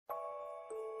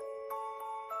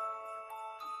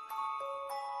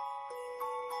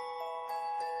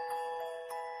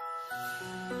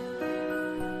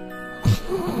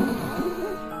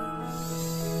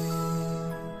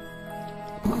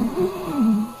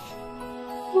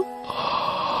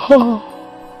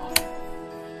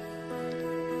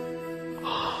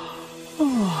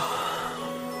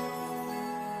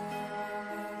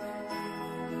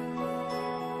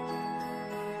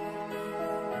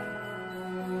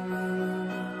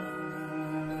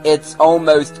It's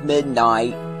almost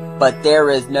midnight, but there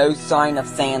is no sign of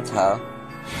Santa.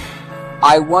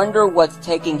 I wonder what's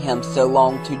taking him so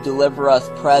long to deliver us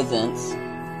presents.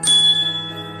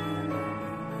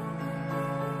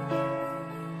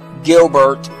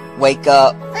 Gilbert, wake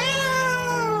up.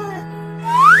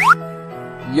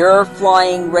 You're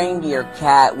flying reindeer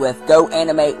cat with Go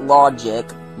Animate Logic.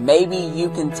 Maybe you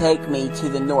can take me to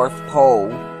the North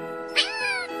Pole.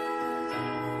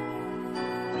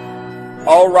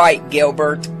 Alright,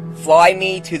 Gilbert. Fly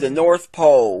me to the North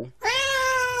Pole.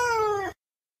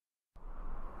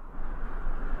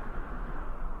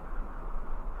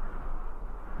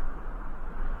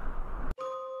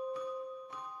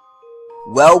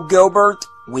 Well, Gilbert,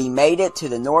 we made it to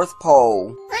the North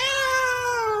Pole.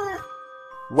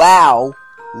 Wow,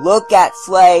 look at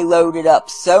Sleigh loaded up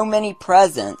so many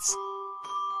presents.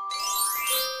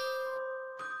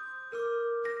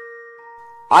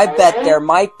 I bet there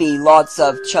might be lots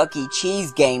of Chuck E.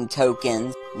 Cheese game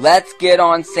tokens. Let's get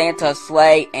on Santa's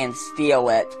sleigh and steal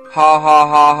it. Ha ha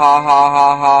ha ha ha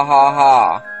ha ha ha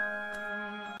ha.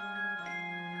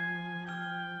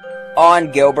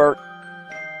 On, Gilbert.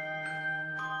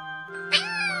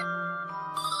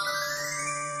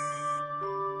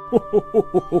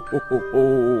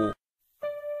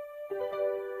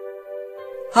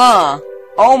 Huh?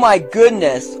 Oh my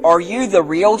goodness, are you the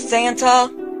real Santa?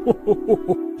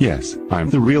 Yes, I'm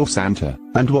the real Santa.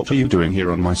 And what are you doing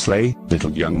here on my sleigh,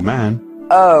 little young man?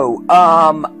 Oh,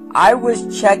 I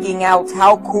was checking out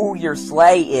how cool your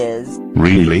sleigh is.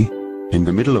 Really? In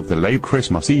the middle of the late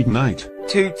Christmas Eve night?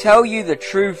 To tell you the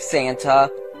truth, Santa,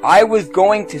 I was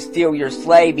going to steal your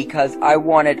sleigh because I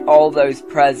wanted all those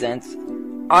presents.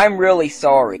 I'm really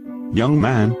sorry. Young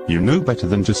man, you know better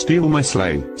than to steal my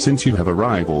sleigh, since you have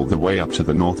arrived all the way up to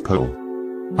the North Pole.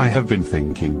 I have been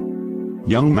thinking.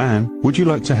 Young man, would you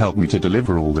like to help me to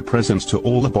deliver all the presents to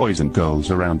all the boys and girls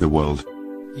around the world?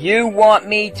 You want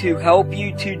me to help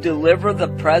you to deliver the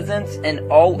presents and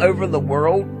all over the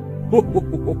world?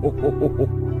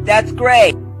 That's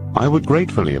great! I would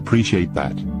gratefully appreciate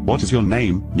that. What is your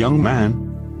name, young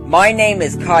man? My name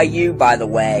is Caillou, by the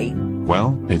way.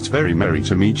 Well, it's very merry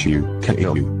to meet you,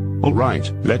 Caillou.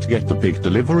 Alright, let's get the big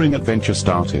delivering adventure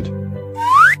started.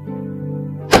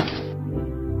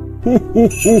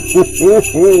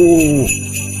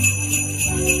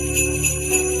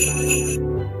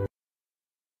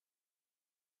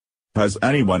 Has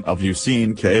anyone of you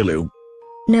seen Caillou?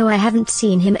 No, I haven't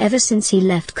seen him ever since he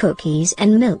left cookies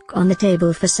and milk on the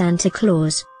table for Santa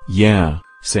Claus. Yeah,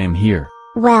 same here.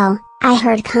 Well, I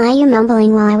heard Caillou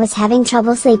mumbling while I was having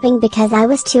trouble sleeping because I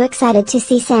was too excited to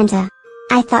see Santa.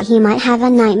 I thought he might have a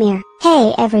nightmare.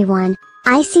 Hey everyone,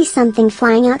 I see something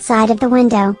flying outside of the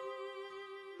window.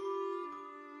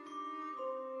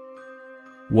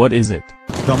 What is it?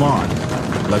 Come on,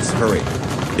 let's hurry.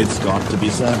 It's got to be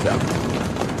Santa.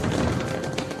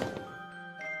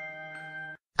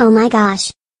 Oh my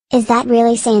gosh. Is that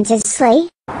really Santa's sleigh?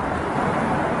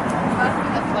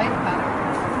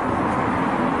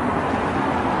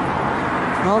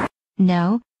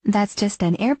 No, that's just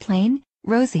an airplane,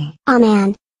 Rosie. Aw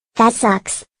man. That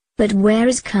sucks. But where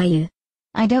is Caillou?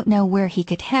 I don't know where he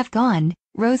could have gone,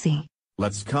 Rosie.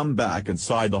 Let's come back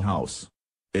inside the house.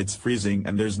 It's freezing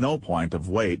and there's no point of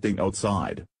waiting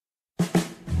outside.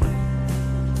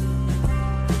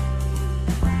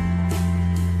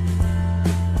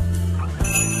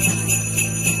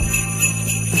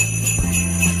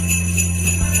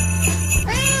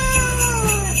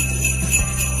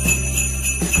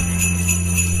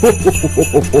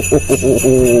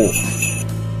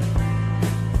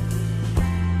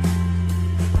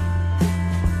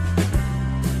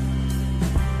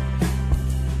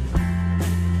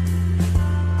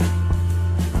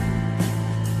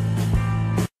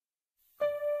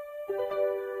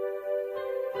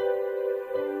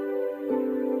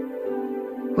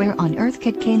 Where on earth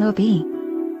could Caillou be?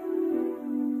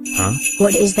 Huh?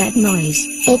 What is that noise?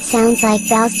 It sounds like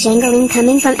bells jingling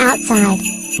coming from outside.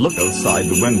 Look outside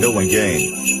the window again.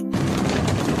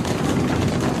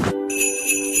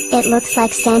 It looks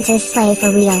like Santa's sleigh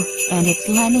for real. And it's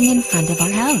landing in front of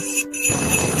our house.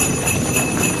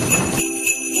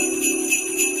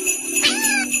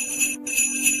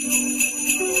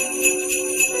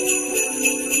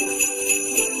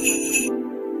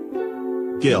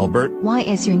 Gilbert. Why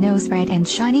is your nose red and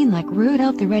shining like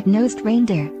Rudolph the Red-Nosed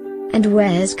Reindeer? And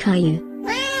where's Caillou?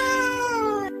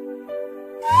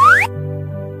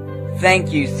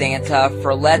 Thank you, Santa,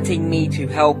 for letting me to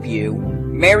help you.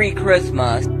 Merry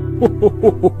Christmas.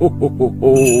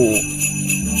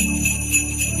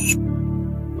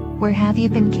 Where have you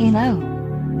been, Caillou?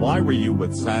 Why were you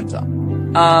with Santa?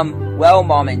 Well,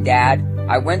 Mom and Dad,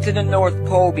 I went to the North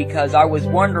Pole because I was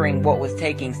wondering what was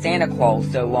taking Santa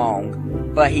Claus so long.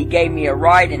 But he gave me a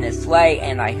ride in his sleigh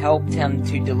and I helped him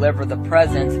to deliver the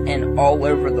presents and all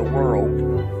over the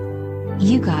world.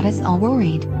 You got us all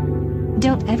worried.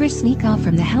 Don't ever sneak off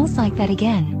from the house like that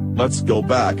again. Let's go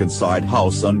back inside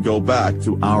house and go back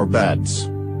to our beds.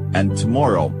 And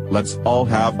tomorrow, let's all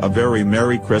have a very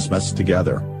Merry Christmas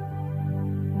together.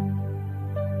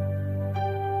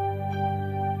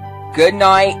 Good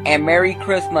night and Merry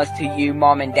Christmas to you,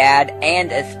 Mom and Dad, and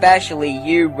especially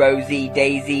you, Rosie,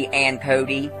 Daisy, and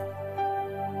Cody.